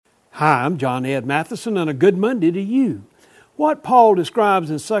Hi, I'm John Ed Matheson, and a good Monday to you. What Paul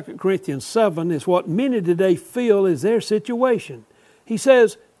describes in 2 Corinthians 7 is what many today feel is their situation. He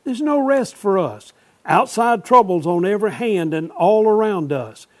says, there's no rest for us. Outside troubles on every hand and all around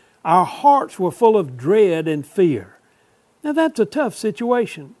us. Our hearts were full of dread and fear. Now that's a tough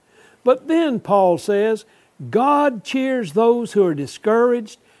situation. But then Paul says, God cheers those who are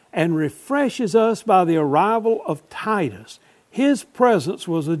discouraged and refreshes us by the arrival of Titus. His presence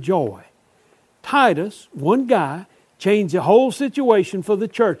was a joy. Titus, one guy, changed the whole situation for the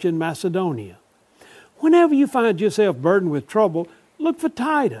church in Macedonia. Whenever you find yourself burdened with trouble, look for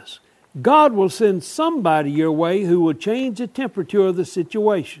Titus. God will send somebody your way who will change the temperature of the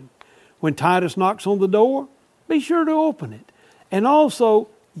situation. When Titus knocks on the door, be sure to open it. And also,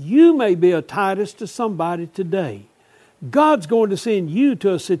 you may be a Titus to somebody today. God's going to send you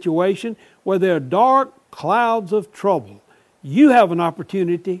to a situation where there are dark clouds of trouble. You have an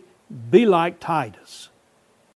opportunity. Be like Titus.